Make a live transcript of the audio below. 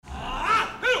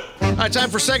All right, time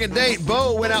for second date.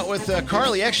 Bo went out with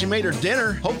Carly. Actually made her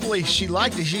dinner. Hopefully she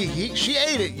liked it. She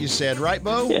ate it, you said, right,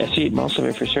 Bo? Yeah, she ate most of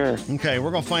it for sure. Okay,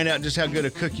 we're going to find out just how good a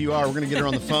cook you are. We're going to get her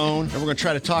on the phone, and we're going to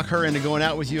try to talk her into going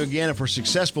out with you again. If we're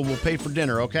successful, we'll pay for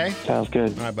dinner, okay? Sounds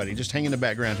good. All right, buddy. Just hang in the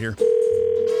background here.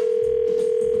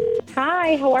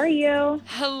 Hi, how are you?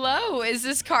 Hello, is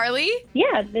this Carly?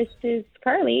 Yeah, this is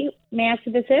Carly. May I ask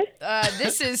who this is?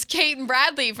 This is Cait and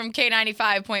Bradley from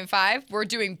K95.5. We're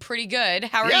doing pretty good.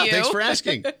 How are you? Yeah, thanks for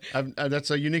asking.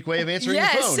 That's a unique way of answering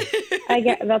the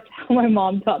phone. That's how my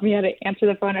mom taught me how to answer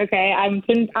the phone. Okay,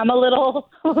 I'm a little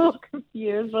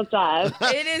confused. What's up?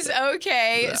 It is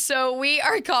okay. Yeah. So we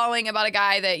are calling about a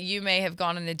guy that you may have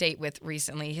gone on a date with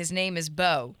recently. His name is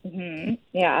Bo. Mm-hmm.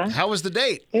 Yeah. How was the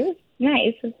date? It was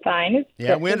nice. It's fine.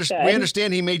 We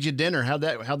understand he made you dinner. How'd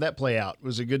that play out?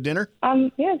 Was it a good dinner?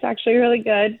 Yeah, it's actually really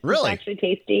good. Really? It's actually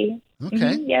tasty. Okay.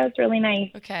 Mm-hmm. Yeah, it's really nice.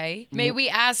 Okay. May we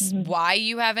ask why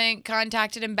you haven't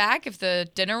contacted him back if the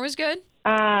dinner was good?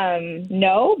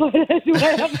 No, but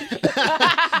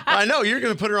I know you're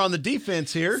going to put her on the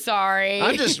defense here. Sorry.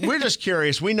 We're just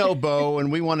curious. We know Bo,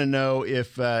 and we want to know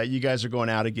if you guys are going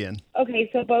out again. Okay,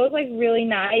 so Bo was really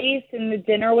nice, and the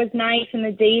dinner was nice, and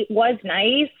the date was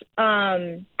nice.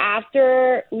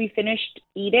 After we finished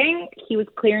eating, he was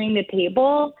clearing the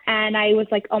table, and I was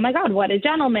like, oh my God, what a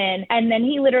gentleman. And then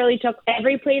he literally took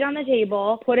every plate on the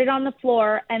table, put it on the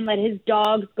floor, and let his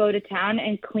dogs go to town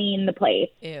and clean the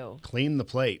plates. Ew. Clean the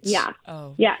plates. Yeah.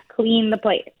 Oh. Yeah, clean the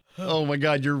plates. Oh my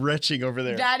God, you're retching over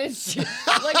there. That is like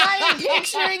I am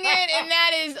picturing it, and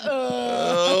that is.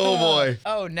 Oh boy.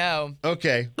 Oh no.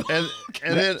 Okay, and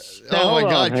then oh my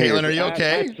God, Caitlin, are you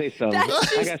okay? I say something.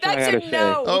 That's a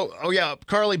no. Oh yeah,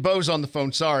 Carly, Bo's on the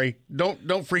phone. Sorry,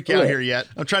 don't freak out here yet.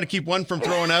 I'm trying to keep one from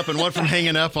throwing up and one from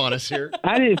hanging up on us here.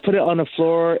 I didn't put it on the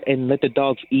floor and let the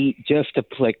dogs eat just to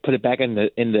put it back in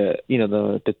the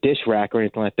the dish rack or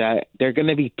anything like that. They're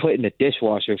gonna be put in the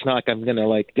dishwasher. It's not like I'm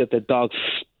gonna get the dogs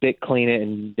spit clean it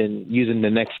and then use them the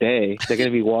next day. They're going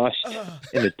to be washed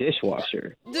in the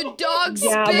dishwasher. The dog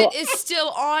spit is still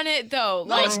on it, though.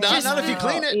 No, it's not. Not if you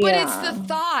clean it. But it's the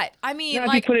thought. I mean,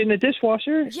 if you put it in the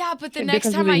dishwasher. Yeah, but the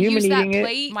next time I use that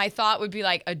plate, my thought would be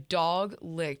like, a dog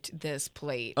licked this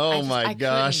plate. Oh, my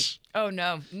gosh. Oh,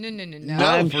 no. No.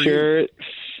 I'm sure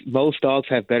most dogs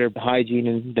have better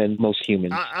hygiene than most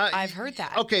humans. I've heard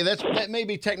that. Okay, that may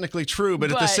be technically true,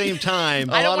 but at the same time,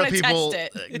 a lot of people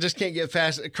just can't get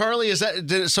past it. Carly, so it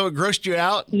grossed you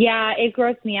out? Yeah, it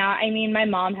grossed me out. I mean, my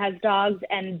mom has dogs,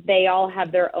 and they all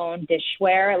have their own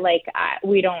dishware.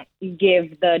 We don't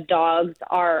give the dogs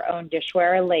our own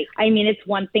dishware. It's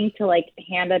one thing to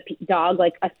hand a dog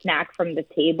a snack from the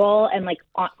table and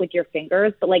with your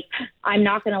fingers, but I'm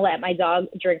not going to let my dog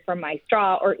drink from my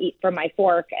straw or eat from my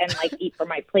fork and eat from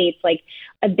my plates.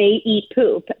 They eat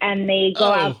poop and they go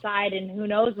outside and who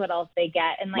knows what else they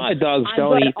get. And my dogs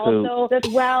don't eat poop. Also,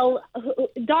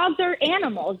 dogs are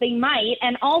animals. They might.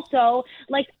 And also,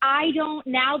 I don't,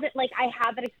 now that I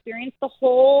have that experience, the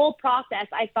whole process,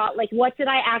 I thought what did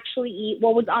I actually eat?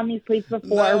 What was on these plates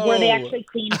before? No. Were they actually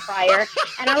clean prior?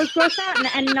 And I was grossed out.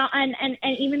 And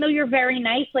even though you're very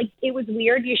nice, it was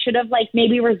weird. You should have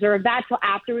maybe reserved that till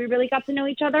after we really got to know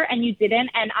each other, and you didn't.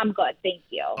 And I'm good. Thank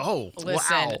you. Oh,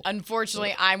 listen, wow.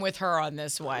 Unfortunately, I'm with her on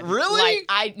this one. Really?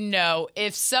 I know.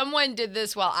 If someone did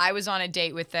this while I was on a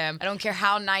date with them, I don't care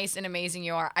how nice and amazing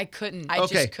you are, I couldn't. I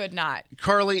just could not.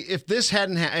 Carly, if this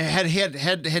hadn't had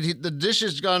the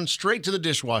dishes gone straight to the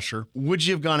dishwasher, would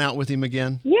you have gone out with him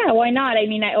again? Yeah, why not? I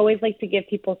mean, I always like to give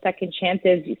people second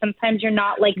chances. Sometimes you're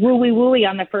not wooey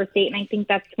on the first date, and I think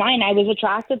that's fine. I was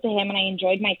attracted to him, and I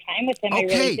enjoyed my time with him. Okay.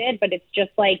 I really did, but it's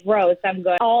just gross. I'm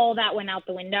good. All that went out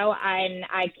the window, and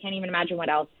I can't even imagine what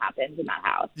else happens in that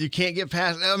house. You can't get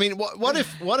past. I mean, what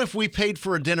if we paid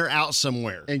for a dinner out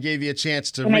somewhere and gave you a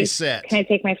chance to reset? Can I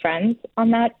take my friends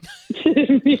on that?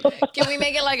 Can we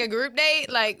make it a group date?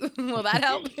 Will that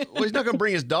help? Well, he's not going to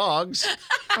bring his dogs.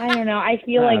 I don't know. I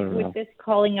feel with this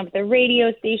calling of the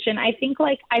radio station, I think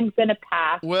I'm going to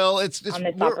pass. Well, it's on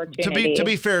this opportunity. To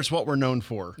be fair, it's what we're known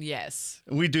for. Yes.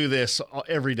 We do this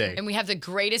every day. And we have the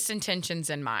greatest intentions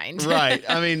in mind. Right.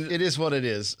 I mean, it is what it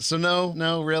is. So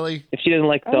no, really. If she doesn't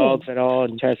like dogs at all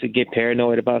and tries to get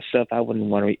paranoid about stuff, I wouldn't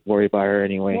want to worry about her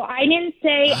anyway. Well, I didn't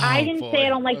say I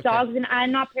don't like dogs, and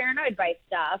I'm not paranoid by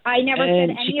stuff. I never said any of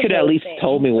those things. She could at least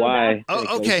told me why.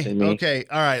 Oh, okay.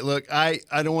 All right. Look, I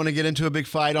don't want to get into a big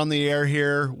fight on the air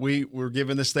here. We're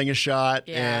giving this thing a shot,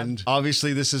 and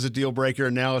obviously this is a deal breaker,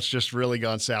 and now it's just really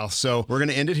gone south. So we're going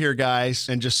to end it here, guys,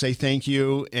 and just say thank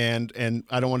you, and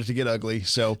I don't want it to get ugly.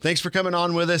 So thanks for coming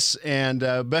on with us, and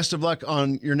best of luck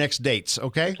on your next dates,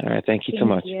 okay? All right. Thank you so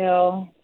much. Thank you.